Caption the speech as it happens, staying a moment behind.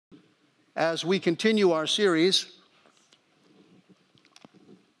as we continue our series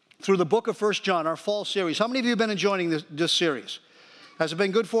through the book of 1 John, our fall series. How many of you have been enjoying this series? Has it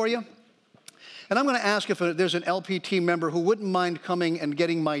been good for you? And I'm going to ask if there's an LPT member who wouldn't mind coming and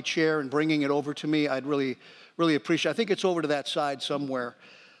getting my chair and bringing it over to me. I'd really appreciate it. I think it's over to that side somewhere.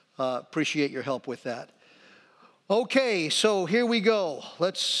 Appreciate your help with that. Okay, so here we go.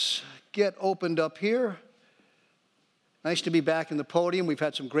 Let's get opened up here. Nice to be back in the podium. We've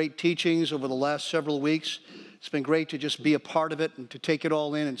had some great teachings over the last several weeks. It's been great to just be a part of it and to take it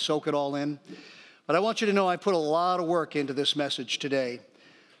all in and soak it all in. But I want you to know I put a lot of work into this message today,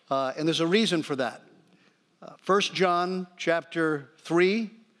 and there's a reason for that. 1 John chapter 3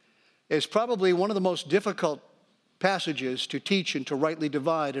 is probably one of the most difficult passages to teach and to rightly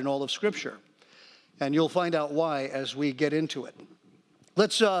divide in all of Scripture. And you'll find out why as we get into it.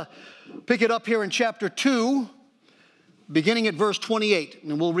 Let's pick it up here in chapter 2, beginning at verse 28,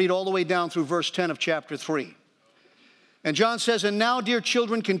 and we'll read all the way down through verse 10 of chapter 3. And John says, "And now, dear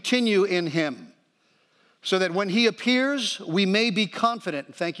children, continue in him, so that when he appears, we may be confident."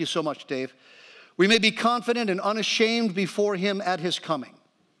 And thank you so much, Dave. "We may be confident and unashamed before him at his coming.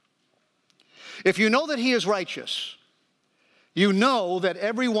 If you know that he is righteous, you know that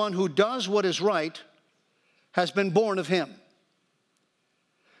everyone who does what is right has been born of him.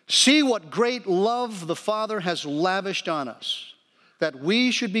 See what great love the Father has lavished on us, that we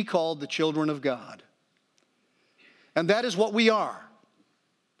should be called the children of God. And that is what we are.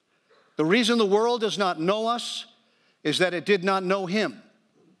 The reason the world does not know us is that it did not know him.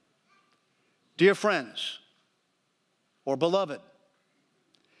 Dear friends, or beloved,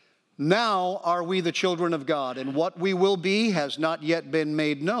 now are we the children of God, and what we will be has not yet been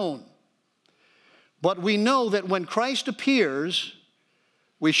made known. But we know that when Christ appears,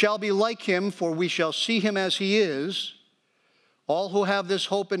 we shall be like him, for we shall see him as he is. All who have this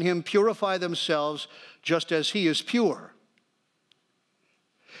hope in him purify themselves just as he is pure.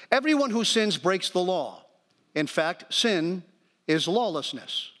 Everyone who sins breaks the law. In fact, sin is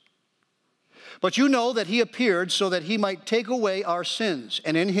lawlessness. But you know that he appeared so that he might take away our sins,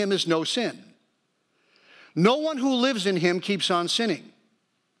 and in him is no sin. No one who lives in him keeps on sinning.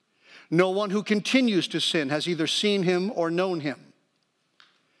 No one who continues to sin has either seen him or known him.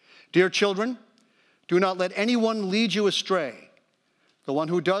 Dear children, do not let anyone lead you astray. The one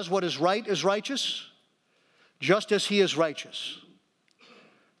who does what is right is righteous, just as he is righteous.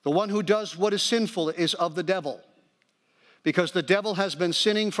 The one who does what is sinful is of the devil, because the devil has been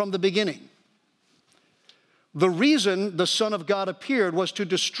sinning from the beginning. The reason the Son of God appeared was to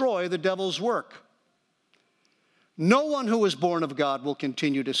destroy the devil's work. No one who is born of God will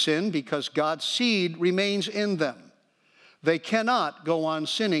continue to sin, because God's seed remains in them. They cannot go on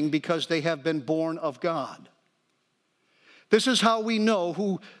sinning because they have been born of God. This is how we know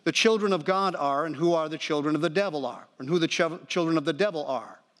who the children of God are and who are the children of the devil are, and who the children of the devil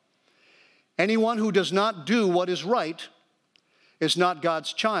are. Anyone who does not do what is right is not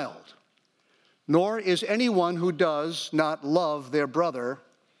God's child, nor is anyone who does not love their brother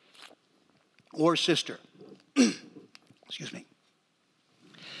or sister. Excuse me.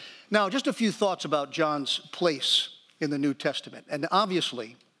 Now, just a few thoughts about John's place in the New Testament. And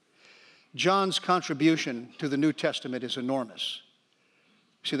obviously, John's contribution to the New Testament is enormous.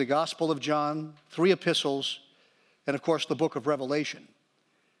 You see the Gospel of John, 3 epistles, and of course the book of Revelation.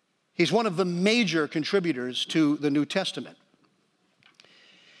 He's one of the major contributors to the New Testament.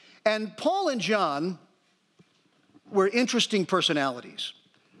 And Paul and John were interesting personalities,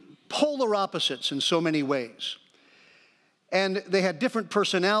 polar opposites in so many ways. And they had different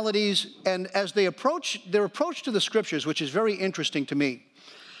personalities, and as their approach to the Scriptures, which is very interesting to me,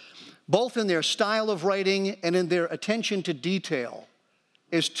 both in their style of writing and in their attention to detail,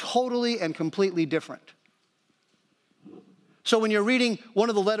 is totally and completely different. So when you're reading one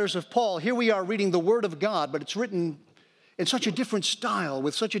of the letters of Paul, here we are reading the Word of God, but it's written in such a different style,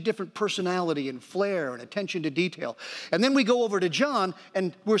 with such a different personality and flair and attention to detail. And then we go over to John,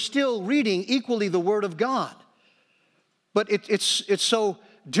 and we're still reading equally the Word of God. But it's so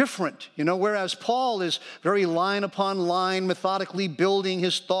different, you know, whereas Paul is very line upon line, methodically building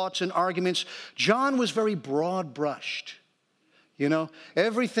his thoughts and arguments. John was very broad-brushed, you know.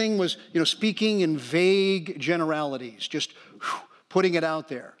 Everything was, speaking in vague generalities, just putting it out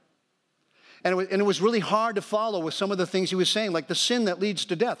there. And it was really hard to follow with some of the things he was saying, like the sin that leads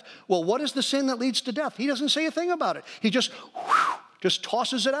to death. Well, what is the sin that leads to death? He doesn't say a thing about it. He just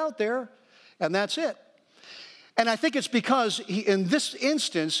tosses it out there, and that's it. And I think it's because in this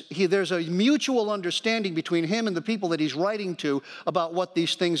instance, there's a mutual understanding between him and the people that he's writing to about what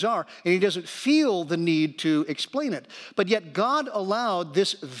these things are. And he doesn't feel the need to explain it. But yet God allowed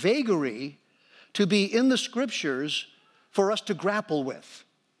this vagary to be in the scriptures for us to grapple with.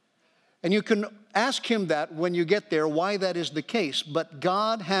 And you can ask him that when you get there, why that is the case. But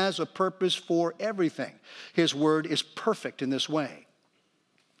God has a purpose for everything. His word is perfect in this way.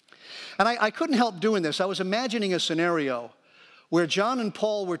 And I couldn't help doing this. I was imagining a scenario where John and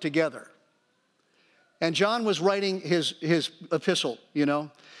Paul were together. And John was writing his epistle, you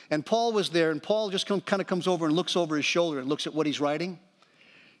know. And Paul was there, and Paul just kind of comes over and looks over his shoulder and looks at what he's writing.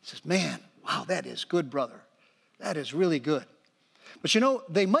 He says, man, wow, that is good, brother. That is really good. But you know,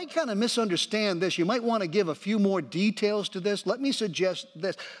 they might kind of misunderstand this. You might want to give a few more details to this. Let me suggest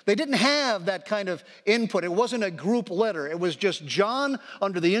this. They didn't have that kind of input. It wasn't a group letter. It was just John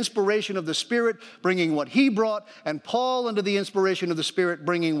under the inspiration of the Spirit bringing what he brought, and Paul under the inspiration of the Spirit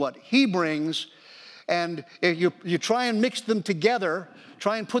bringing what he brings. And you try and mix them together,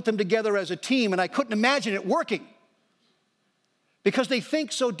 try and put them together as a team, and I couldn't imagine it working. Because they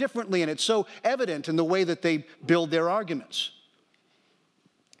think so differently, and it's so evident in the way that they build their arguments.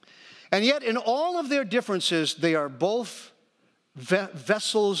 And yet, in all of their differences, they are both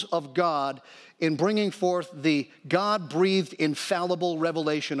vessels of God in bringing forth the God-breathed, infallible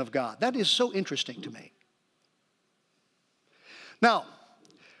revelation of God. That is so interesting to me. Now,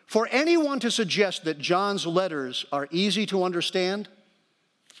 for anyone to suggest that John's letters are easy to understand,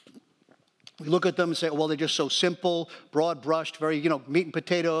 we look at them and say, well, they're just so simple, broad-brushed, very, meat and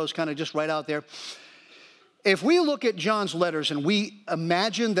potatoes, kind of just right out there. If we look at John's letters and we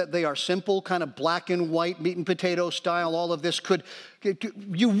imagine that they are simple, kind of black and white, meat and potato style, all of this,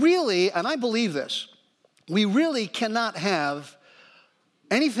 you really, and I believe this, we really cannot have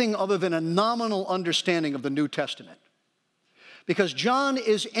anything other than a nominal understanding of the New Testament. Because John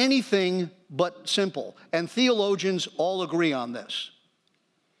is anything but simple, and theologians all agree on this.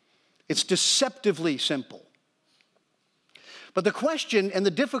 It's deceptively simple. But the question and the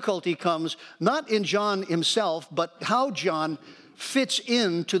difficulty comes not in John himself, but how John fits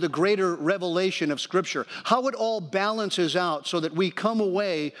into the greater revelation of Scripture, how it all balances out so that we come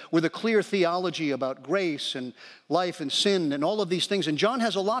away with a clear theology about grace and life and sin and all of these things. And John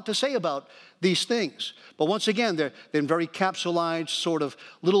has a lot to say about these things. But once again, they're very capsulized, sort of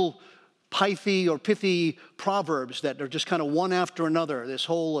little pithy proverbs that are just kind of one after another, this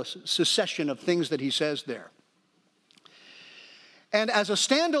whole succession of things that he says there. And as a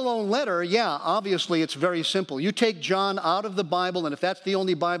standalone letter, yeah, obviously it's very simple. You take John out of the Bible, and if that's the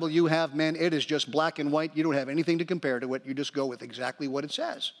only Bible you have, man, it is just black and white. You don't have anything to compare to it. You just go with exactly what it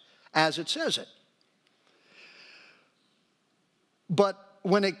says, as it says it. But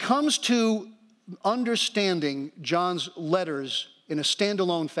when it comes to understanding John's letters in a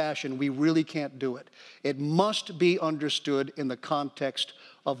standalone fashion, we really can't do it. It must be understood in the context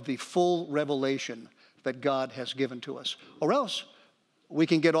of the full revelation that God has given to us, or else we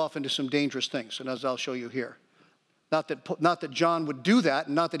can get off into some dangerous things, and as I'll show you here. Not that John would do that,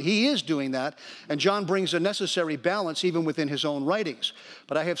 and not that he is doing that, and John brings a necessary balance even within his own writings.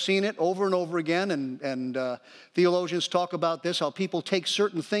 But I have seen it over and over again, and theologians talk about this, how people take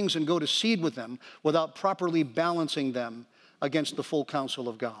certain things and go to seed with them without properly balancing them against the full counsel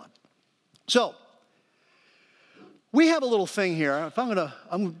of God. So, we have a little thing here.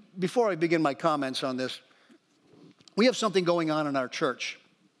 Before I begin my comments on this, we have something going on in our church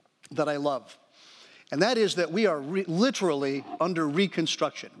that I love. And that is that we are literally under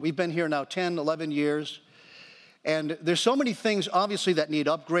reconstruction. We've been here now 10, 11 years. And there's so many things, obviously, that need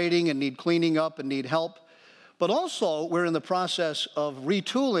upgrading and need cleaning up and need help. But also, we're in the process of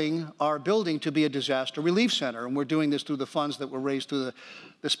retooling our building to be a disaster relief center. And we're doing this through the funds that were raised through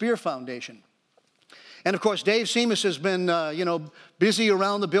the Spear Foundation. And of course, Dave Seamus has been, busy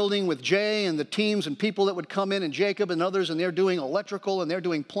around the building with Jay and the teams and people that would come in, and Jacob and others, and they're doing electrical and they're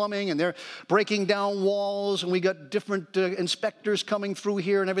doing plumbing and they're breaking down walls, and we got different inspectors coming through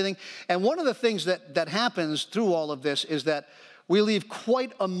here and everything. And one of the things that happens through all of this is that we leave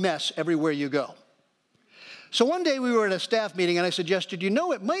quite a mess everywhere you go. So one day we were at a staff meeting, and I suggested,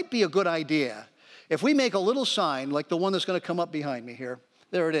 it might be a good idea if we make a little sign like the one that's going to come up behind me here.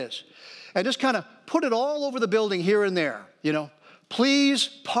 There it is. And just kind of put it all over the building here and there, Please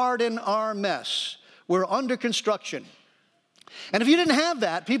pardon our mess. We're under construction. And if you didn't have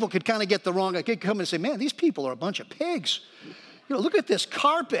that, people could kind of get the wrong, I could come and say, man, these people are a bunch of pigs. look at this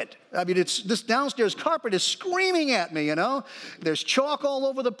carpet. I mean, this downstairs carpet is screaming at me, There's chalk all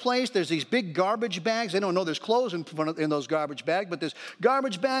over the place. There's these big garbage bags. They don't know there's clothes in those garbage bags, but there's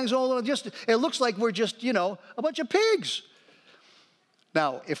garbage bags all over. It looks like we're just, a bunch of pigs.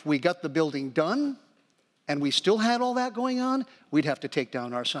 Now, if we got the building done and we still had all that going on, we'd have to take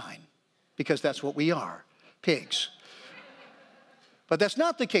down our sign because that's what we are, pigs. But that's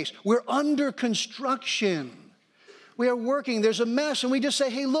not the case. We're under construction. We are working. There's a mess, and we just say,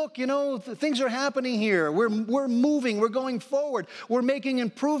 hey, look, things are happening here. We're moving. We're going forward. We're making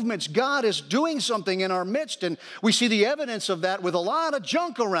improvements. God is doing something in our midst, and we see the evidence of that with a lot of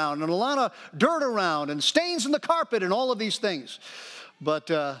junk around and a lot of dirt around and stains in the carpet and all of these things.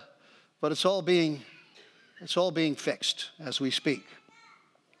 But it's all being fixed as we speak.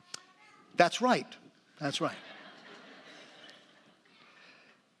 That's right. That's right.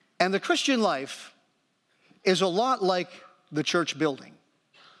 And the Christian life is a lot like the church building.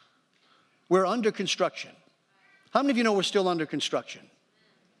 We're under construction. How many of you know we're still under construction?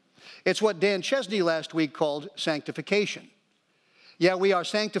 It's what Dan Chesney last week called sanctification. Yeah, we are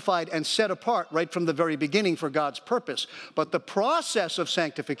sanctified and set apart right from the very beginning for God's purpose. But the process of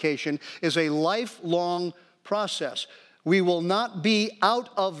sanctification is a lifelong process. We will not be out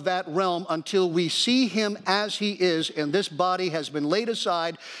of that realm until we see him as he is, and this body has been laid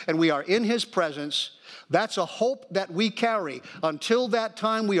aside, and we are in his presence. That's a hope that we carry. Until that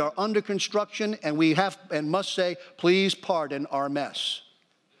time, we are under construction, and we have and must say, please pardon our mess.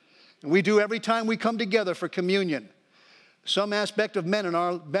 And we do every time we come together for communion. Some aspect of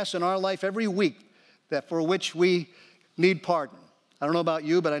mess in our life every week that for which we need pardon. I don't know about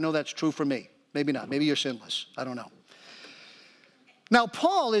you, but I know that's true for me. Maybe not. Maybe you're sinless. I don't know. Now,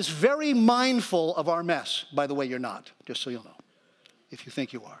 Paul is very mindful of our mess. By the way, you're not, just so you'll know, if you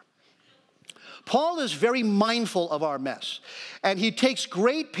think you are. Paul is very mindful of our mess, and he takes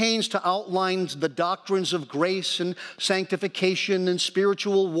great pains to outline the doctrines of grace and sanctification and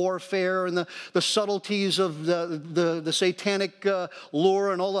spiritual warfare and the subtleties of the satanic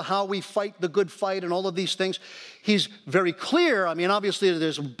lure and all of how we fight the good fight and all of these things. He's very clear. I mean, obviously,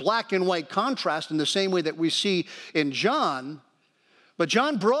 there's a black and white contrast in the same way that we see in John. But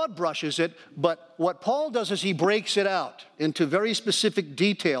John broad brushes it, but what Paul does is he breaks it out into very specific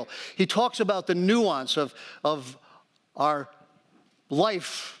detail. He talks about the nuance of our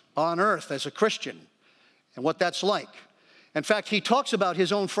life on earth as a Christian and what that's like. In fact, he talks about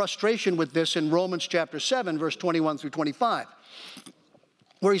his own frustration with this in Romans chapter 7, verse 21 through 25,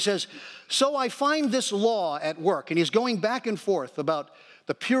 where he says, so I find this law at work. And he's going back and forth about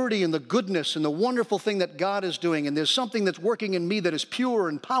the purity and the goodness and the wonderful thing that God is doing. And there's something that's working in me that is pure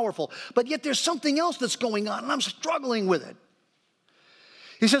and powerful. But yet there's something else that's going on, and I'm struggling with it.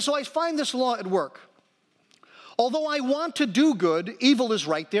 He says, so I find this law at work. Although I want to do good, evil is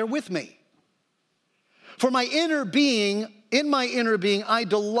right there with me. For in my inner being, I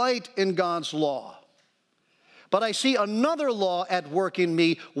delight in God's law. But I see another law at work in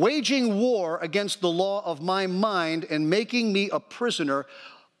me, waging war against the law of my mind and making me a prisoner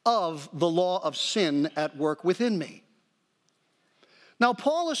of the law of sin at work within me. Now,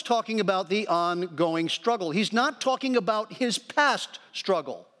 Paul is talking about the ongoing struggle. He's not talking about his past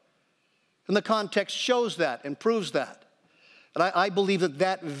struggle. And the context shows that and proves that. And I believe that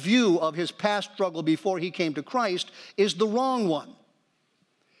that view of his past struggle before he came to Christ is the wrong one.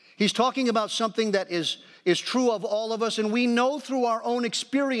 He's talking about something that is true of all of us, and we know through our own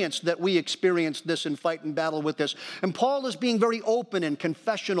experience that we experience this and fight and battle with this. And Paul is being very open and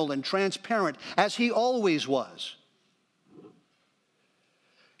confessional and transparent, as he always was.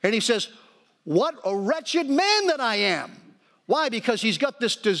 And he says, what a wretched man that I am. Why? Because he's got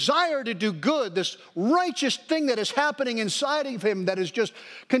this desire to do good, this righteous thing that is happening inside of him that is just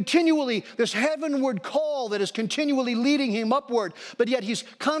continually, this heavenward call that is continually leading him upward. But yet he's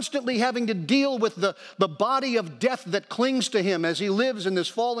constantly having to deal with the body of death that clings to him as he lives in this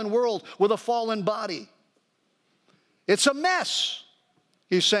fallen world with a fallen body. It's a mess,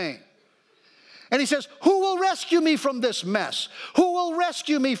 he's saying. And he says, who will rescue me from this mess? Who will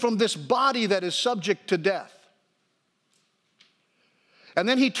rescue me from this body that is subject to death? And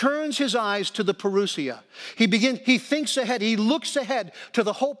then he turns his eyes to the parousia. He thinks ahead, he looks ahead to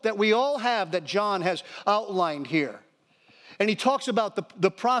the hope that we all have that John has outlined here. And he talks about the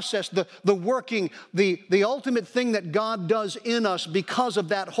process, the working, the ultimate thing that God does in us because of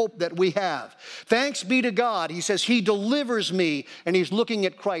that hope that we have. Thanks be to God, he says, he delivers me. And he's looking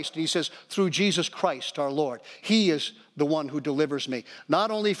at Christ, and he says, through Jesus Christ our Lord. He is the one who delivers me,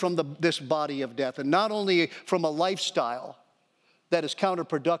 not only from this body of death, and not only from a lifestyle that is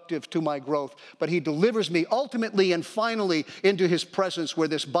counterproductive to my growth, but he delivers me ultimately and finally into his presence where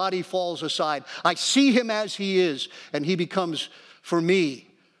this body falls aside. I see him as he is, and he becomes, for me,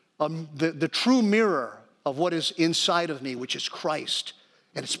 the true mirror of what is inside of me, which is Christ.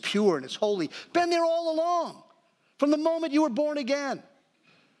 And it's pure and it's holy. Been there all along, from the moment you were born again.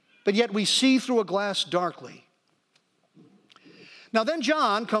 But yet we see through a glass darkly. Now then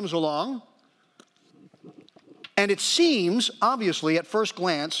John comes along, and it seems, obviously, at first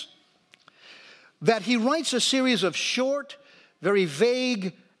glance, that he writes a series of short, very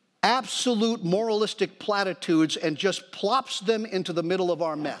vague, absolute moralistic platitudes and just plops them into the middle of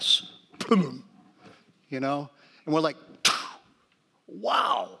our mess. You know? And we're like,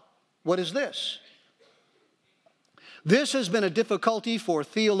 wow, what is this? This has been a difficulty for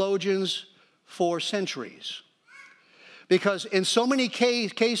theologians for centuries. Because in so many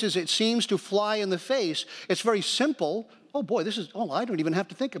cases it seems to fly in the face. It's very simple. Oh boy, I don't even have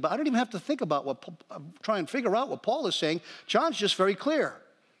to think about what, try and figure out what Paul is saying. John's just very clear,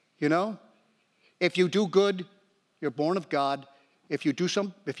 you know. If you do good, you're born of God. If you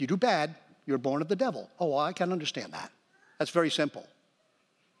do bad, you're born of the devil. Oh, I can understand that. That's very simple.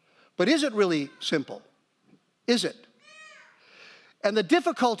 But is it really simple? Is it? And the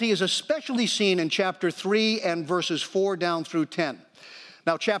difficulty is especially seen in chapter 3 and verses 4 down through 10.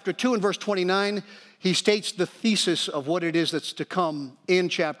 Now, chapter 2 and verse 29, he states the thesis of what it is that's to come in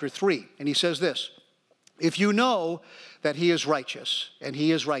chapter 3. And he says this: if you know that he is righteous, and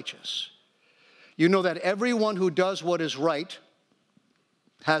he is righteous, you know that everyone who does what is right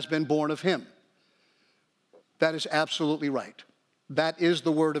has been born of him. That is absolutely right. That is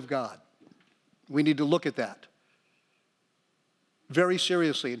the word of God. We need to look at that very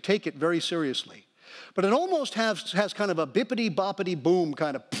seriously and take it very seriously. But it almost has kind of a bippity-boppity-boom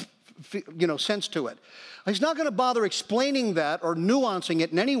kind of sense to it. He's not going to bother explaining that or nuancing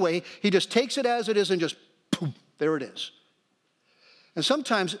it in any way. He just takes it as it is and just, boom, there it is. And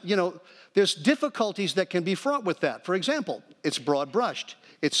sometimes, there's difficulties that can be fraught with that. For example, it's broad-brushed.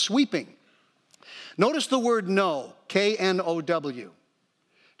 It's sweeping. Notice the word know, K-N-O-W.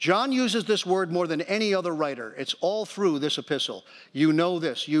 John uses this word more than any other writer. It's all through this epistle. You know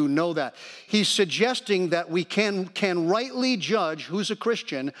this, you know that. He's suggesting that we can rightly judge who's a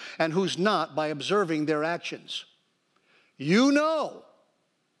Christian and who's not by observing their actions. You know.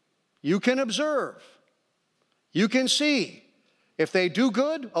 You can observe. You can see. If they do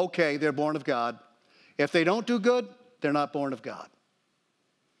good, okay, they're born of God. If they don't do good, they're not born of God.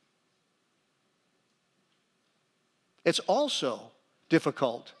 It's also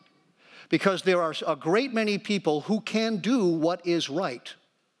difficult because there are a great many people who can do what is right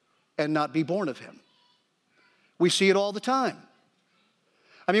and not be born of him. We see it all the time.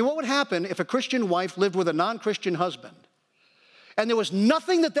 I mean, what would happen if a Christian wife lived with a non-Christian husband and there was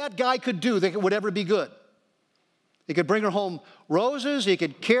nothing that guy could do that would ever be good? He could bring her home roses, he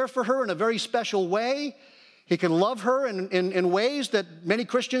could care for her in a very special way, he can love her in ways that many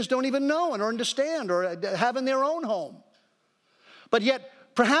Christians don't even know and understand or have in their own home. But yet,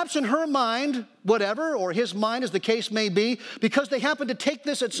 perhaps in her mind, whatever, or his mind as the case may be, because they happen to take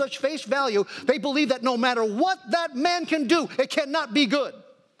this at such face value, they believe that no matter what that man can do, it cannot be good.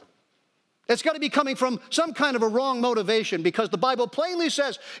 It's got to be coming from some kind of a wrong motivation, because the Bible plainly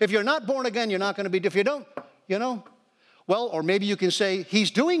says, if you're not born again, you're not going to be, if you don't, well, or maybe you can say,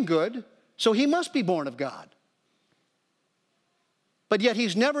 he's doing good, so he must be born of God. But yet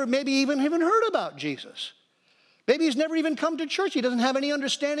he's never maybe even heard about Jesus. Maybe he's never even come to church. He doesn't have any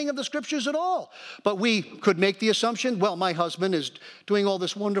understanding of the scriptures at all. But we could make the assumption, well, my husband is doing all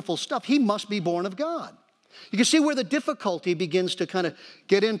this wonderful stuff. He must be born of God. You can see where the difficulty begins to kind of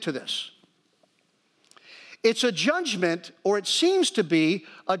get into this. It's a judgment, or it seems to be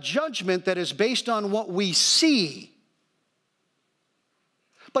a judgment that is based on what we see.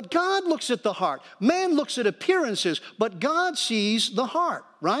 But God looks at the heart. Man looks at appearances, but God sees the heart,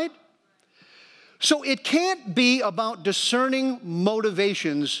 right? So it can't be about discerning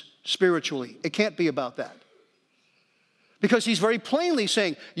motivations spiritually. It can't be about that. Because he's very plainly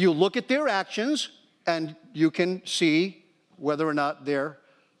saying, you look at their actions and you can see whether or not they're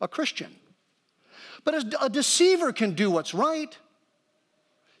a Christian. But a deceiver can do what's right.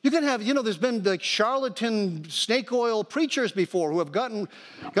 You can have, there's been like charlatan snake oil preachers before who have gotten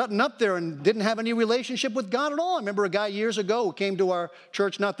up there and didn't have any relationship with God at all. I remember a guy years ago who came to our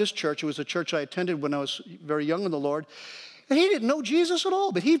church, not this church, it was a church I attended when I was very young in the Lord, and he didn't know Jesus at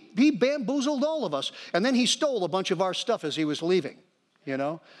all, but he bamboozled all of us, and then he stole a bunch of our stuff as he was leaving,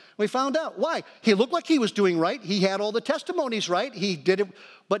 We found out. Why? He looked like he was doing right. He had all the testimonies right. He did it,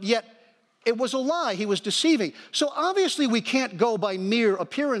 but yet It was a lie. He was deceiving. So obviously we can't go by mere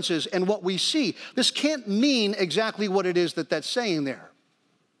appearances and what we see. This can't mean exactly what it is that that's saying there.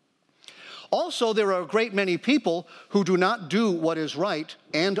 Also, there are a great many people who do not do what is right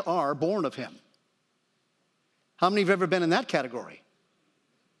and are born of him. How many have ever been in that category?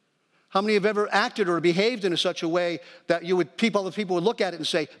 How many have ever acted or behaved in such a way that other people would look at it and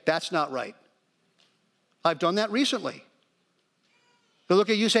say, that's not right? I've done that recently. They look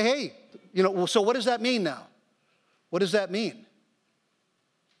at you and say, hey, so what does that mean now? What does that mean?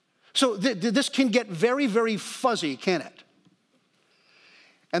 So this can get very, very fuzzy, can it?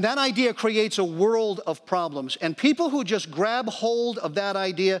 And that idea creates a world of problems. And people who just grab hold of that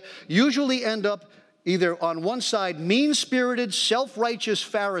idea usually end up either on one side, mean-spirited, self-righteous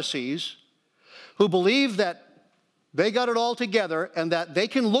Pharisees who believe that they got it all together and that they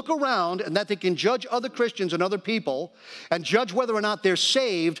can look around and that they can judge other Christians and other people and judge whether or not they're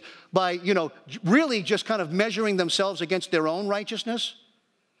saved by, really just kind of measuring themselves against their own righteousness.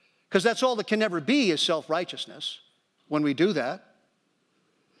 Because that's all that can never be is self-righteousness when we do that.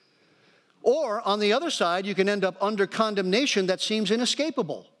 Or on the other side, you can end up under condemnation that seems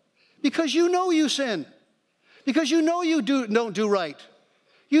inescapable. Because you know you sin. Because you know you don't do right.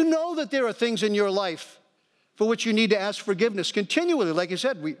 You know that there are things in your life for which you need to ask forgiveness continually. Like I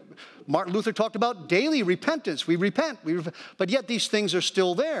said, Martin Luther talked about daily repentance. We repent, but yet these things are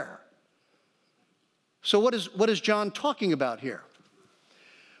still there. So what is John talking about here?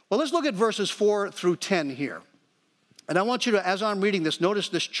 Well, let's look at verses 4 through 10 here. And I want you to, as I'm reading this, notice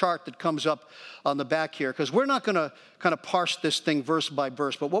this chart that comes up on the back here, because we're not going to kind of parse this thing verse by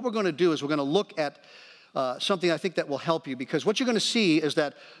verse, but what we're going to do is we're going to look at something I think that will help you, because what you're going to see is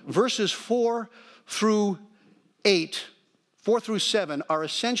that verses 4 through 7 are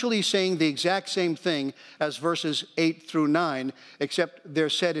essentially saying the exact same thing as verses 8 through 9, except they're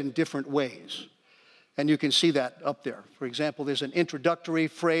said in different ways. And you can see that up there. For example, there's an introductory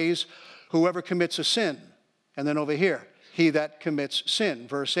phrase, whoever commits a sin. And then over here, he that commits sin,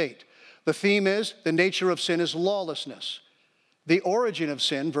 verse 8. The theme is, the nature of sin is lawlessness. The origin of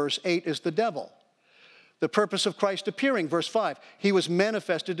sin, verse 8, is the devil. The purpose of Christ appearing, verse 5, he was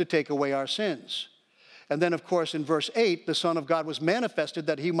manifested to take away our sins. And then, of course, in verse 8, the Son of God was manifested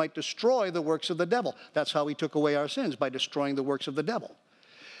that he might destroy the works of the devil. That's how he took away our sins, by destroying the works of the devil.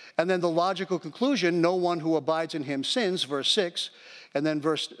 And then the logical conclusion, no one who abides in him sins, verse 6. And then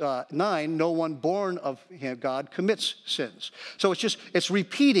verse 9, no one born of God commits sins. So it's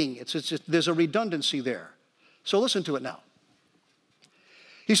repeating. There's a redundancy there. So listen to it now.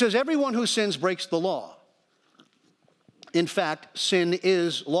 He says, everyone who sins breaks the law. In fact, sin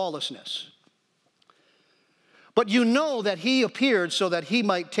is lawlessness. But you know that he appeared so that he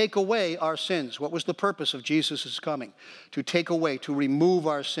might take away our sins. What was the purpose of Jesus' coming? To take away, to remove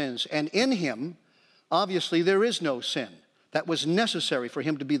our sins. And in him, obviously, there is no sin. That was necessary for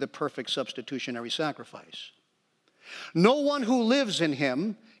him to be the perfect substitutionary sacrifice. No one who lives in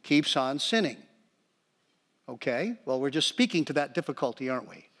him keeps on sinning. Okay, well, we're just speaking to that difficulty, aren't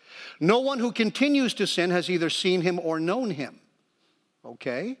we? No one who continues to sin has either seen him or known him.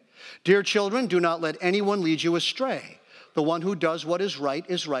 Okay? Dear children, do not let anyone lead you astray. The one who does what is right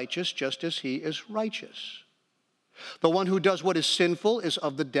is righteous, just as he is righteous. The one who does what is sinful is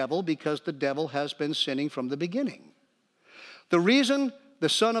of the devil, because the devil has been sinning from the beginning. The reason the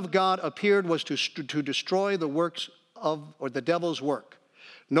Son of God appeared was to destroy the works of, or the devil's work.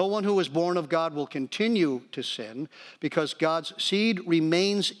 No one who is born of God will continue to sin, because God's seed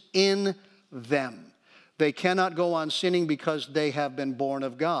remains in them. They cannot go on sinning because they have been born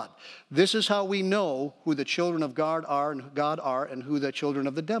of God. This is how we know who the children of God are and who the children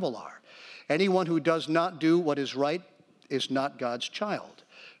of the devil are. Anyone who does not do what is right is not God's child,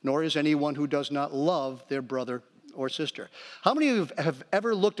 nor is anyone who does not love their brother or sister. How many of you have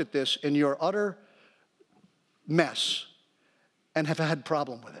ever looked at this in your utter mess and have had a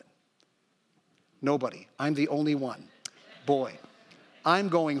problem with it? Nobody. I'm the only one. Boy, I'm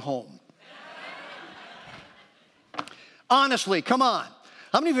going home. Honestly, come on.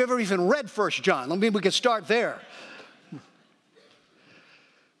 How many of you have ever even read 1 John? Maybe we could start there.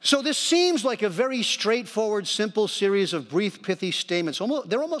 So this seems like a very straightforward, simple series of brief, pithy statements.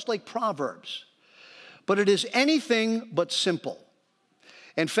 They're almost like proverbs. But it is anything but simple.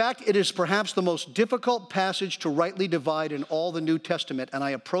 In fact, it is perhaps the most difficult passage to rightly divide in all the New Testament. And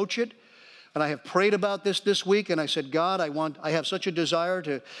I approach it, and I have prayed about this week, and I said, God, I have such a desire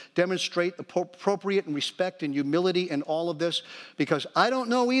to demonstrate appropriate and respect and humility in all of this, because I don't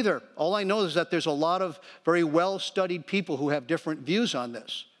know either. All I know is that there's a lot of very well-studied people who have different views on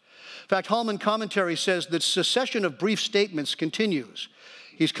this. In fact, Hallman Commentary says the succession of brief statements continues.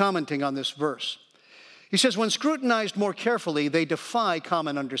 He's commenting on this verse. He says, when scrutinized more carefully, they defy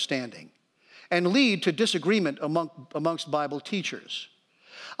common understanding and lead to disagreement amongst Bible teachers.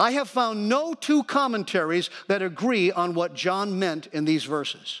 I have found no two commentaries that agree on what John meant in these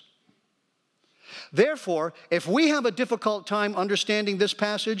verses. Therefore, if we have a difficult time understanding this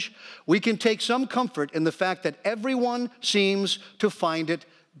passage, we can take some comfort in the fact that everyone seems to find it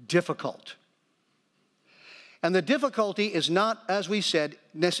difficult. And the difficulty is not, as we said,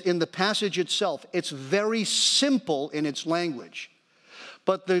 in the passage itself. It's very simple in its language.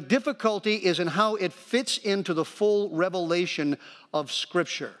 But the difficulty is in how it fits into the full revelation of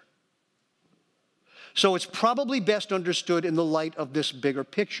Scripture. So it's probably best understood in the light of this bigger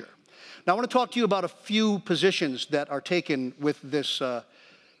picture. Now I want to talk to you about a few positions that are taken with this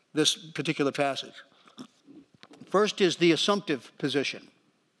particular passage. First is the assumptive position.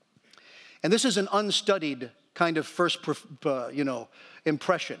 And this is an unstudied kind of first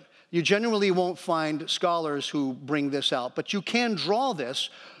impression. You generally won't find scholars who bring this out, but you can draw this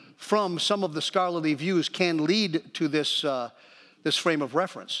from some of the scholarly views can lead to this frame of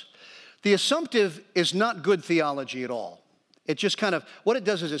reference. The assumptive is not good theology at all. It just kind of, what it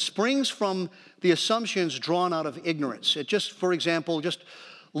does is it springs from the assumptions drawn out of ignorance. It just, for example, just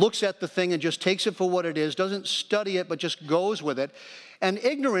looks at the thing and just takes it for what it is, doesn't study it, but just goes with it. And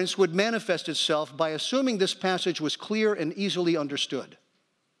ignorance would manifest itself by assuming this passage was clear and easily understood,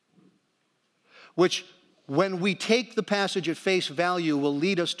 which, when we take the passage at face value, will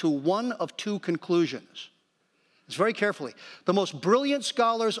lead us to one of two conclusions. It's very carefully. The most brilliant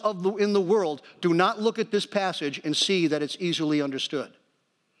scholars in the world do not look at this passage and see that it's easily understood.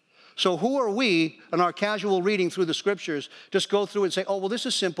 So who are we in our casual reading through the Scriptures just go through and say, oh, well, this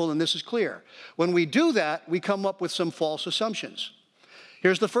is simple and this is clear. When we do that, we come up with some false assumptions.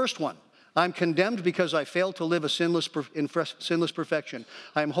 Here's the first one. I'm condemned because I failed to live in sinless perfection.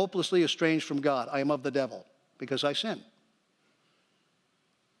 I am hopelessly estranged from God. I am of the devil because I sin.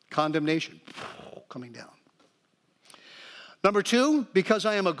 Condemnation coming down. Number two, because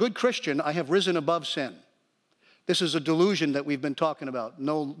I am a good Christian, I have risen above sin. This is a delusion that we've been talking about.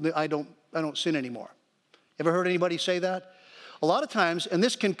 No, I don't sin anymore. Ever heard anybody say that? A lot of times, and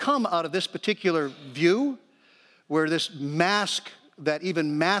this can come out of this particular view, where this that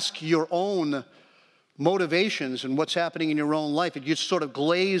even mask your own motivations and what's happening in your own life, you sort of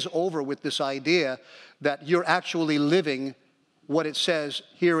glaze over with this idea that you're actually living what it says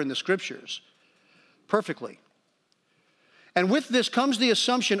here in the Scriptures perfectly. And with this comes the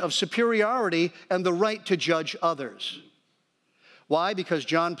assumption of superiority and the right to judge others. Why? Because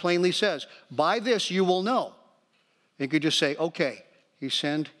John plainly says, by this you will know. You could just say, okay, he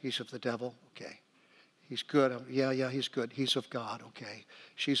sinned, he's of the devil, okay. He's good, yeah, he's good, he's of God, okay.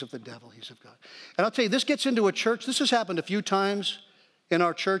 She's of the devil, he's of God. And I'll tell you, this gets into a church, this has happened a few times in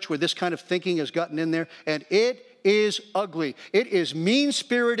our church where this kind of thinking has gotten in there, and it is ugly. It is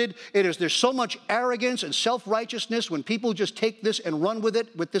mean-spirited. There's so much arrogance and self-righteousness when people just take this and run with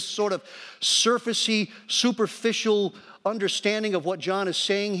it, with this sort of surfacey, superficial understanding of what John is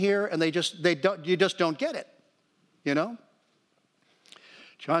saying here, and you just don't get it, you know?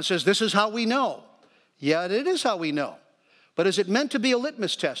 John says, this is how we know. Yeah, it is how we know. But is it meant to be a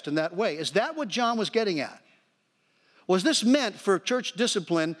litmus test in that way? Is that what John was getting at? Was this meant for church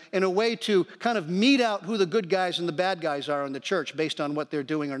discipline in a way to kind of mete out who the good guys and the bad guys are in the church based on what they're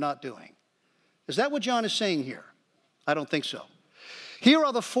doing or not doing? Is that what John is saying here? I don't think so. Here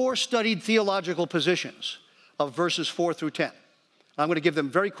are the four studied theological positions of verses 4 through 10. I'm going to give them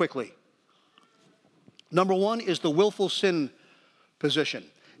very quickly. Number one is the willful sin position.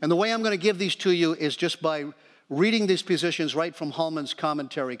 And the way I'm going to give these to you is just by reading these positions right from Hallman's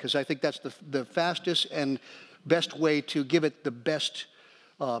commentary, because I think that's the fastest and best way to give it the best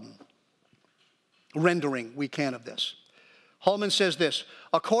rendering we can of this. Hallman says this,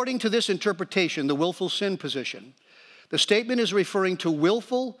 according to this interpretation, the willful sin position, the statement is referring to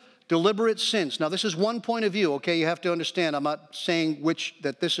willful, deliberate sins. Now, this is one point of view, okay? You have to understand, I'm not saying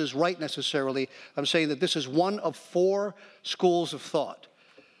that this is right necessarily. I'm saying that this is one of four schools of thought.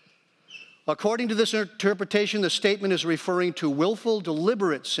 According to this interpretation, the statement is referring to willful,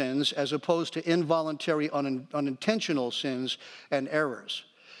 deliberate sins as opposed to involuntary, unintentional sins and errors.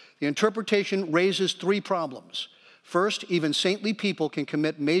 The interpretation raises three problems. First, even saintly people can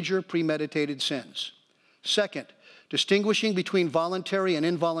commit major premeditated sins. Second, distinguishing between voluntary and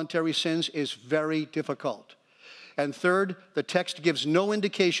involuntary sins is very difficult. And third, the text gives no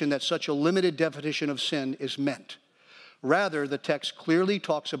indication that such a limited definition of sin is meant. Rather, the text clearly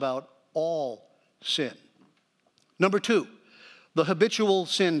talks about all sin. Number two, the habitual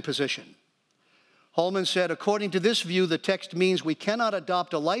sin position. Holman said, according to this view, the text means we cannot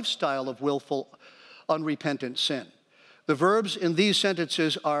adopt a lifestyle of willful, unrepentant sin. The verbs in these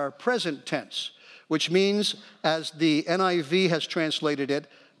sentences are present tense, which means, as the NIV has translated it,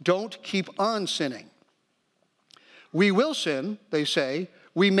 don't keep on sinning. We will sin, they say.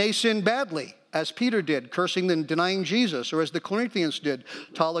 We may sin badly, as Peter did, cursing and denying Jesus, or as the Corinthians did,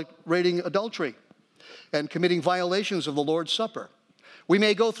 tolerating adultery and committing violations of the Lord's Supper. We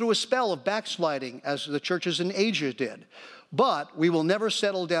may go through a spell of backsliding, as the churches in Asia did, but we will never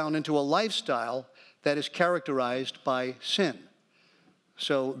settle down into a lifestyle that is characterized by sin.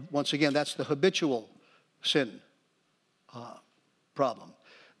 So, once again, that's the habitual sin problem.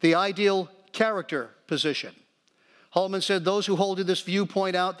 The ideal character position. Holman said, those who hold to this view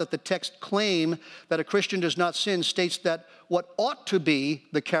point out that the text claim that a Christian does not sin states that what ought to be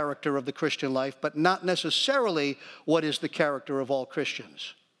the character of the Christian life, but not necessarily what is the character of all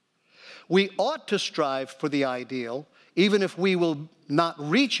Christians. We ought to strive for the ideal, even if we will not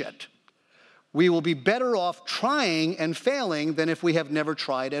reach it. We will be better off trying and failing than if we have never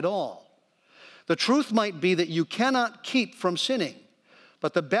tried at all. The truth might be that you cannot keep from sinning,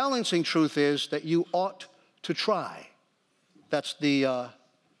 but the balancing truth is that you ought to try. That's the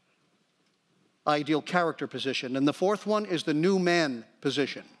ideal character position. And the fourth one is the new man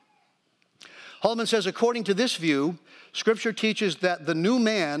position. Holman says, according to this view, Scripture teaches that the new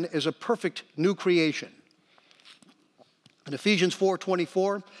man is a perfect new creation. In Ephesians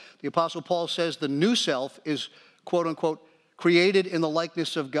 4:24, the Apostle Paul says the new self is, quote unquote, created in the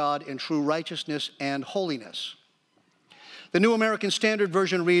likeness of God in true righteousness and holiness. The New American Standard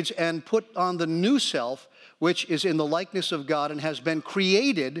Version reads, and put on the new self, which is in the likeness of God and has been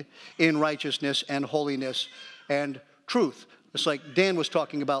created in righteousness and holiness and truth. It's like Dan was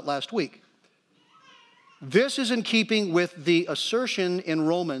talking about last week. This is in keeping with the assertion in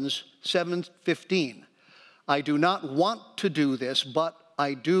Romans 7:15. I do not want to do this, but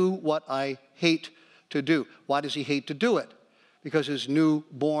I do what I hate to do. Why does he hate to do it? Because his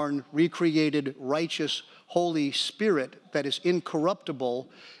newborn, recreated, righteous, Holy Spirit that is incorruptible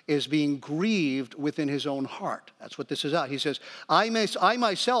is being grieved within his own heart. That's what this is out. He says, I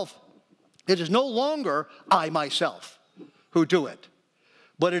myself, it is no longer I myself who do it,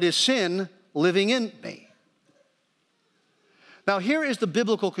 but it is sin living in me. Now here is the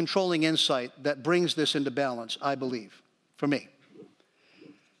biblical controlling insight that brings this into balance, I believe, for me.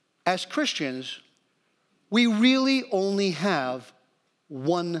 As Christians, we really only have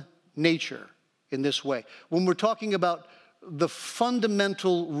one nature in this way. When we're talking about the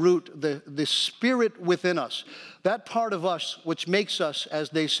fundamental root, the spirit within us, that part of us which makes us, as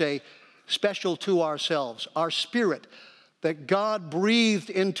they say, special to ourselves, our spirit that God breathed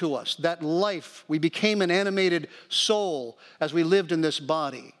into us, that life, we became an animated soul as we lived in this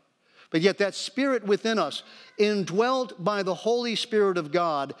body. But yet that spirit within us, indwelt by the Holy Spirit of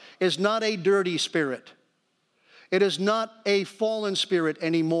God, is not a dirty spirit. It is not a fallen spirit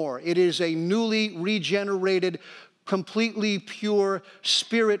anymore. It is a newly regenerated, completely pure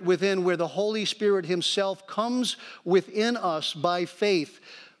spirit within, where the Holy Spirit himself comes within us by faith.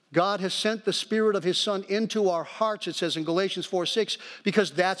 God has sent the Spirit of his Son into our hearts, it says in Galatians 4:6,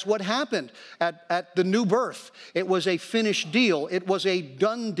 because that's what happened at the new birth. It was a finished deal. It was a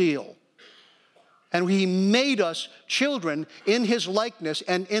done deal. And he made us children in his likeness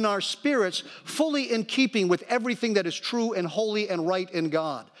and in our spirits, fully in keeping with everything that is true and holy and right in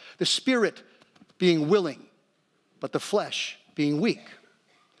God. The spirit being willing, but the flesh being weak.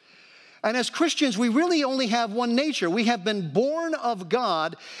 And as Christians, we really only have one nature. We have been born of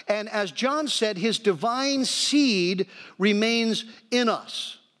God, and as John said, his divine seed remains in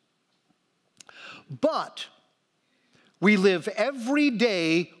us. But we live every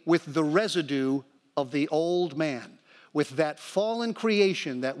day with the residue of the old man, with that fallen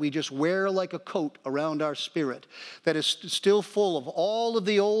creation that we just wear like a coat around our spirit, that is still full of all of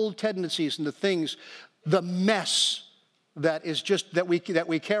the old tendencies and the things, the mess that is just that we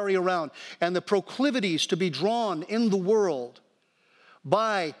carry around, and the proclivities to be drawn in the world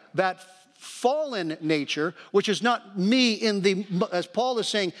by that fallen nature, which is not me in the, as Paul is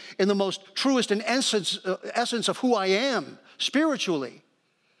saying, in the most truest and essence of who I am spiritually.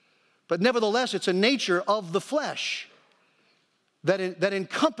 But nevertheless, it's a nature of the flesh that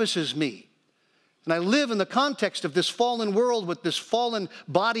encompasses me. And I live in the context of this fallen world with this fallen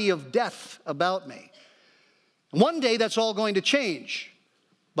body of death about me. One day that's all going to change,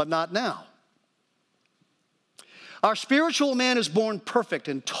 but not now. Our spiritual man is born perfect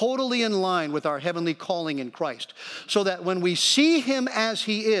and totally in line with our heavenly calling in Christ, so that when we see him as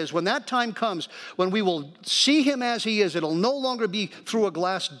he is, when that time comes, when we will see him as he is, it'll no longer be through a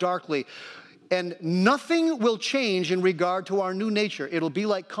glass darkly. And nothing will change in regard to our new nature. It'll be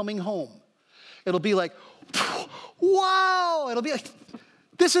like coming home. It'll be like, wow. It'll be like,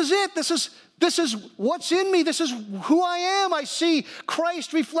 this is it. This is what's in me. This is who I am. I see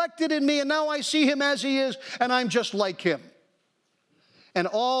Christ reflected in me, and now I see him as he is, and I'm just like him. And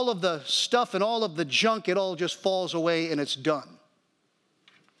all of the stuff and all of the junk, it all just falls away and it's done.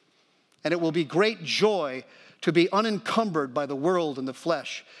 And it will be great joy to be unencumbered by the world and the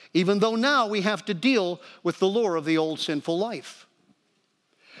flesh, even though now we have to deal with the lure of the old sinful life.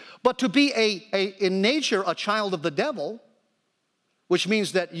 But to be in nature a child of the devil, which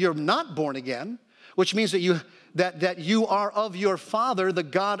means that you're not born again, which means that you are of your father, the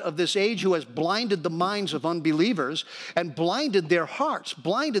God of this age, who has blinded the minds of unbelievers and blinded their hearts,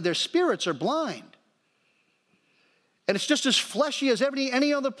 blinded their spirits are blind. And it's just as fleshy as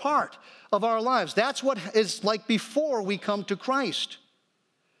any other part of our lives. That's what is like before we come to Christ.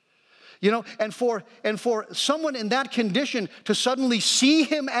 You know, and for someone in that condition to suddenly see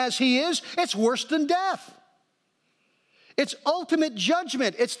him as he is, it's worse than death. It's ultimate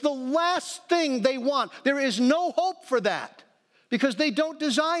judgment. It's the last thing they want. There is no hope for that because they don't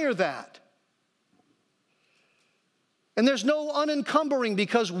desire that. And there's no unencumbering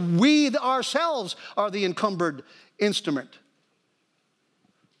because we ourselves are the encumbered instrument.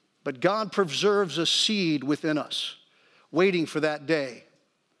 But God preserves a seed within us, waiting for that day.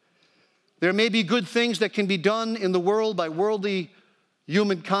 There may be good things that can be done in the world by worldly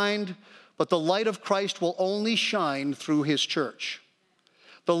humankind, but the light of Christ will only shine through his church.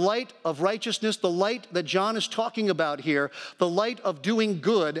 The light of righteousness, the light that John is talking about here, the light of doing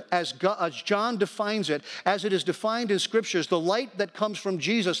good as John defines it, as it is defined in Scriptures, the light that comes from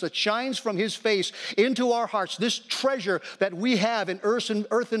Jesus, that shines from his face into our hearts, this treasure that we have in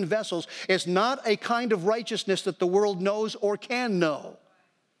earthen vessels is not a kind of righteousness that the world knows or can know.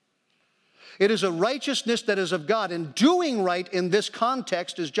 It is a righteousness that is of God. And doing right in this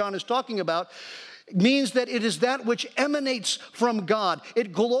context, as John is talking about, means that it is that which emanates from God.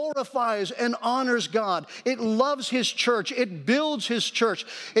 It glorifies and honors God. It loves his church. It builds his church.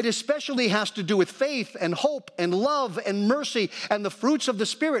 It especially has to do with faith and hope and love and mercy and the fruits of the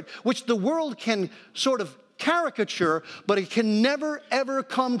Spirit, which the world can sort of caricature, but it can never, ever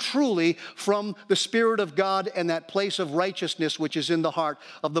come truly from the Spirit of God and that place of righteousness which is in the heart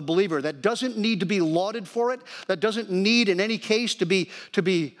of the believer. That doesn't need to be lauded for it. That doesn't need, in any case, to be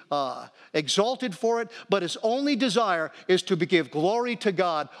exalted for it. But its only desire is to give glory to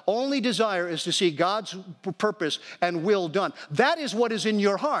God. Only desire is to see God's purpose and will done. That is what is in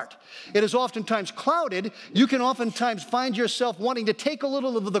your heart. It is oftentimes clouded. You can oftentimes find yourself wanting to take a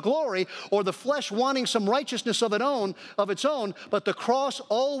little of the glory, or the flesh wanting some righteousness of its own, but the cross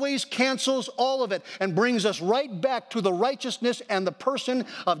always cancels all of it and brings us right back to the righteousness and the person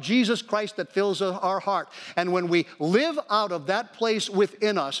of Jesus Christ that fills our heart. And when we live out of that place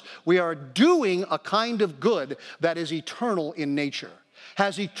within us, we are doing a kind of good that is eternal in nature,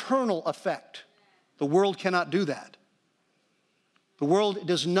 has eternal effect. The world cannot do that. The world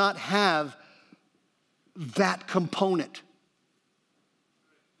does not have that component.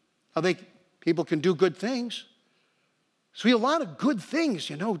 People can do good things. So we have a lot of good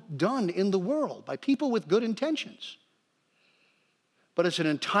things, done in the world by people with good intentions. But it's an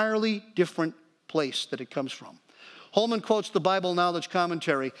entirely different place that it comes from. Holman quotes the Bible Knowledge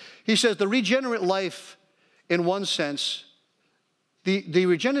Commentary. He says, the regenerate life, in one sense, the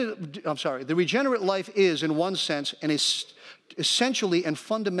regenerate life is, in one sense, an essentially and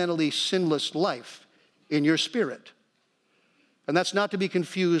fundamentally sinless life in your spirit. And that's not to be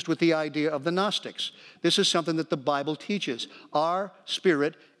confused with the idea of the Gnostics. This is something that the Bible teaches. Our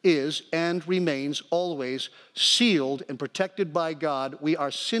spirit is and remains always sealed and protected by God. We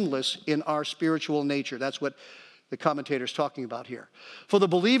are sinless in our spiritual nature. That's what the commentator is talking about here. For the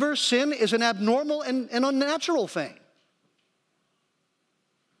believer, sin is an abnormal and unnatural thing.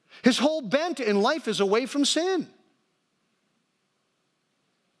 His whole bent in life is away from sin.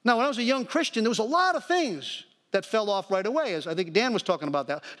 Now, when I was a young Christian, there was a lot of things that fell off right away, as I think Dan was talking about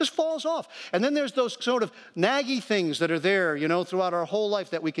that. Just falls off. And then there's those sort of naggy things that are there, throughout our whole life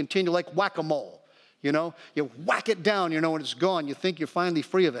that we continue, like whack-a-mole. You whack it down, and it's gone. You think you're finally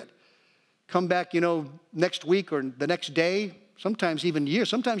free of it. Come back, next week or the next day, sometimes even years.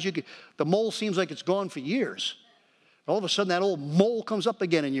 Sometimes the mole seems like it's gone for years. All of a sudden, that old mole comes up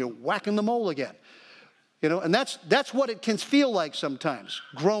again, and you're whacking the mole again. And that's what it can feel like sometimes,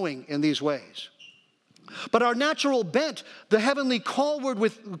 growing in these ways. But our natural bent, the heavenly call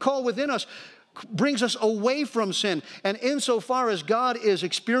within us, brings us away from sin. And insofar as God is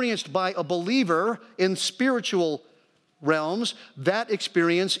experienced by a believer in spiritual realms, that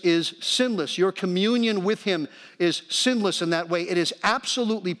experience is sinless. Your communion with him is sinless in that way. It is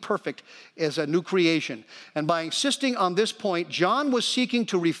absolutely perfect as a new creation. And by insisting on this point, John was seeking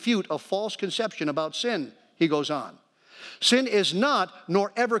to refute a false conception about sin. He goes on. Sin is not,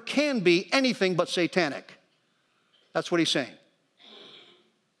 nor ever can be, anything but satanic. That's what he's saying.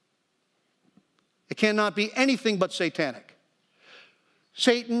 It cannot be anything but satanic.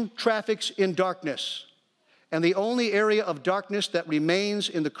 Satan traffics in darkness. And the only area of darkness that remains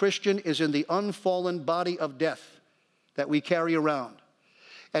in the Christian is in the unfallen body of death that we carry around.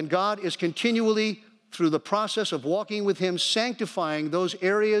 And God is continually, through the process of walking with him, sanctifying those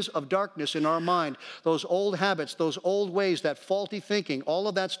areas of darkness in our mind, those old habits, those old ways, that faulty thinking, all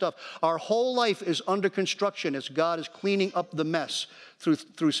of that stuff. Our whole life is under construction as God is cleaning up the mess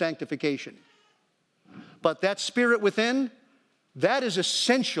through sanctification. But that spirit within, that is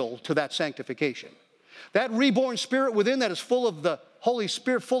essential to that sanctification. That reborn spirit within that is full of the Holy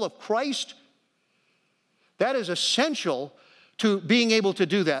Spirit, full of Christ, that is essential to being able to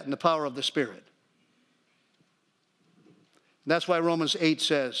do that in the power of the Spirit. And that's why Romans 8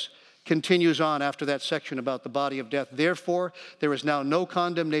 says, continues on after that section about the body of death. Therefore, there is now no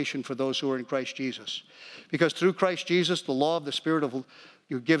condemnation for those who are in Christ Jesus. Because through Christ Jesus, the law of the Spirit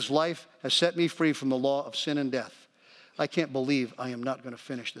who gives life has set me free from the law of sin and death. I can't believe I am not going to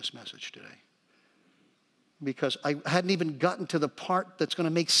finish this message today, because I hadn't even gotten to the part that's going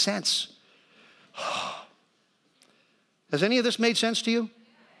to make sense. Has any of this made sense to you?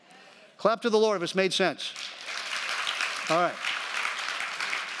 Clap to the Lord if it's made sense. All right.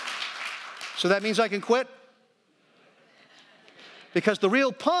 So that means I can quit? Because the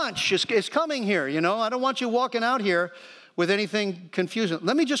real punch is coming here, you know. I don't want you walking out here with anything confusing.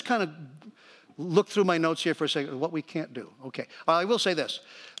 Let me just kind of look through my notes here for a second, what we can't do. Okay. I will say this.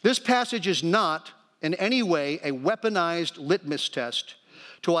 This passage is not in any way a weaponized litmus test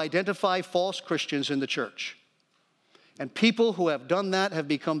to identify false Christians in the church. And people who have done that have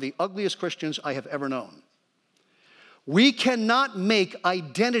become the ugliest Christians I have ever known. We cannot make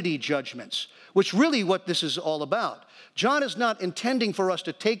identity judgments, which really what this is all about. John is not intending for us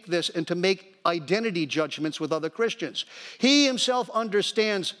to take this and to make identity judgments with other Christians. He himself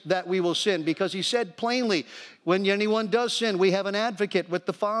understands that we will sin, because he said plainly, when anyone does sin, we have an advocate with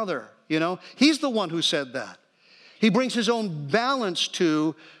the Father. You know, he's the one who said that. He brings his own balance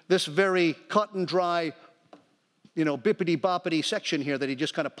to this very cut and dry, you know, bippity-boppity section here that he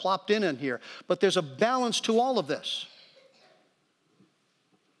just kind of plopped in here. But there's a balance to all of this.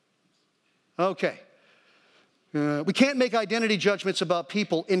 Okay. We can't make identity judgments about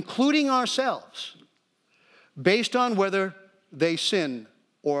people, including ourselves, based on whether they sin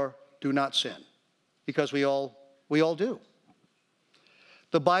or do not sin, because we all do.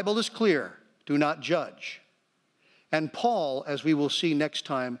 The Bible is clear. Do not judge. And Paul, as we will see next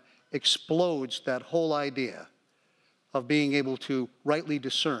time, explodes that whole idea of being able to rightly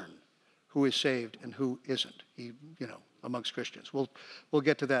discern who is saved and who isn't, amongst Christians. We'll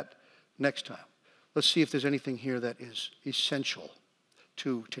get to that next time. Let's see if there's anything here that is essential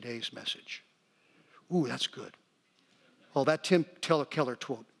to today's message. Ooh, that's good. Oh, that Tim Keller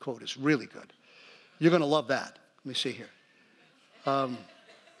quote is really good. You're going to love that. Let me see here.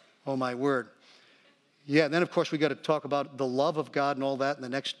 Oh, my word. Yeah, and then, of course, we got to talk about the love of God and all that in the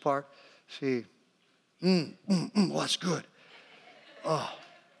next part. See. Well, that's good. Oh,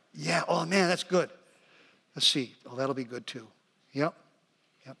 yeah. Oh, man, that's good. Let's see. Oh, that'll be good, too. Yep,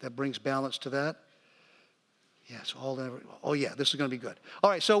 that brings balance to that. Yes, oh, yeah, this is going to be good. All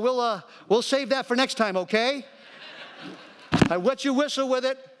right, so we'll save that for next time, okay? I wet you whistle with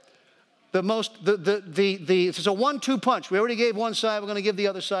it. It's a 1-2 punch. We already gave one side. We're going to give the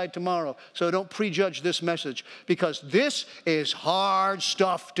other side tomorrow. So don't prejudge this message, because this is hard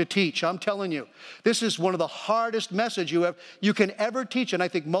stuff to teach. I'm telling you. This is one of the hardest messages you can ever teach. And I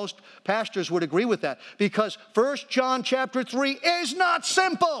think most pastors would agree with that, because 1 John chapter 3 is not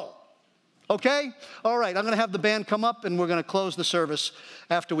simple. Okay? All right, I'm going to have the band come up, and we're going to close the service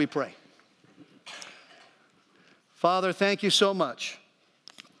after we pray. Father, thank you so much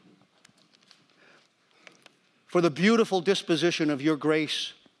for the beautiful disposition of your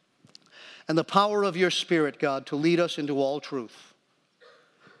grace and the power of your Spirit, God, to lead us into all truth.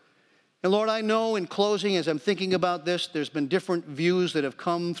 And Lord, I know in closing, as I'm thinking about this, there's been different views that have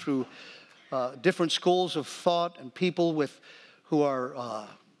come through different schools of thought, and people who are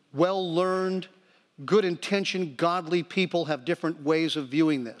well-learned, good-intentioned, godly people have different ways of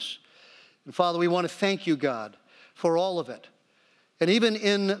viewing this. And Father, we want to thank you, God, for all of it. And even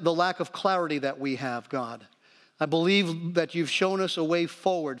in the lack of clarity that we have, God, I believe that you've shown us a way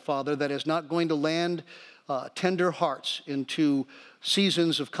forward, Father, that is not going to land tender hearts into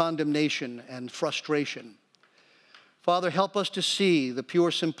seasons of condemnation and frustration. Father, help us to see the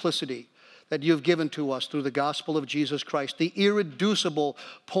pure simplicity that you've given to us through the gospel of Jesus Christ, the irreducible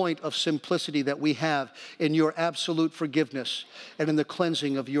point of simplicity that we have in your absolute forgiveness and in the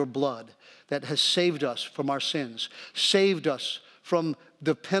cleansing of your blood that has saved us from our sins, saved us from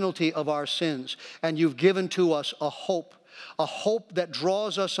the penalty of our sins, and you've given to us a hope that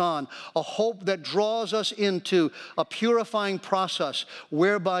draws us on, a hope that draws us into a purifying process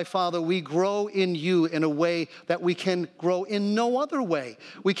whereby, Father, we grow in you in a way that we can grow in no other way.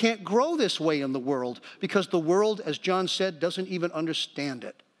 We can't grow this way in the world because the world, as John said, doesn't even understand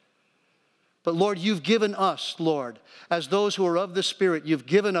it. But Lord, you've given us, Lord, as those who are of the Spirit, you've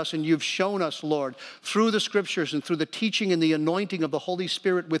given us and you've shown us, Lord, through the Scriptures and through the teaching and the anointing of the Holy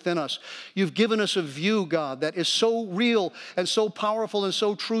Spirit within us. You've given us a view, God, that is so real and so powerful and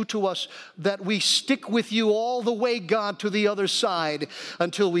so true to us that we stick with you all the way, God, to the other side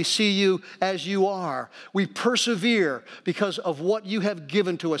until we see you as you are. We persevere because of what you have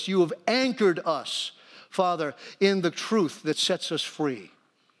given to us. You have anchored us, Father, in the truth that sets us free.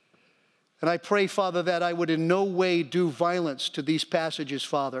 And I pray, Father, that I would in no way do violence to these passages,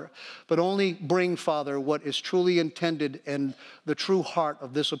 Father, but only bring, Father, what is truly intended and the true heart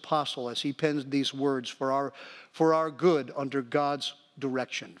of this apostle as he pens these words for our good under God's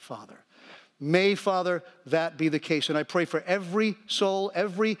direction, Father. May, Father, that be the case. And I pray for every soul,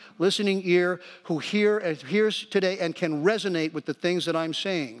 every listening ear who hears today and can resonate with the things that I'm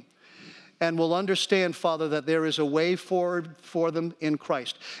saying, and will understand, Father, that there is a way forward for them in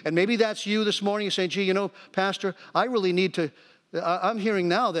Christ. And maybe that's you this morning. You're saying, gee, you know, Pastor, I really need to, I'm hearing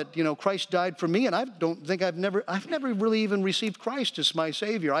now that, you know, Christ died for me, and I don't think I've never really even received Christ as my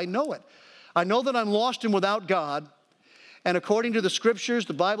Savior. I know it. I know that I'm lost and without God. And according to the Scriptures,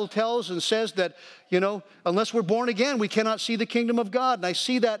 the Bible tells and says that, you know, unless we're born again, we cannot see the kingdom of God. And I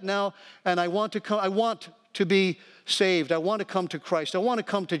see that now, and I want to be saved. I want to come to Christ. I want to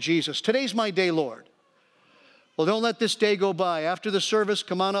come to Jesus. Today's my day, Lord. Well, don't let this day go by. After the service,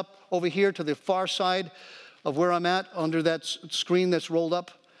 come on up over here to the far side of where I'm at, under that screen that's rolled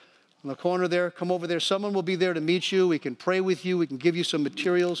up in the corner there. Come over there. Someone will be there to meet you. We can pray with you. We can give you some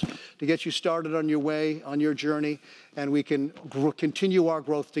materials to get you started on your way, on your journey, and we can continue our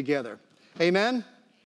growth together. Amen?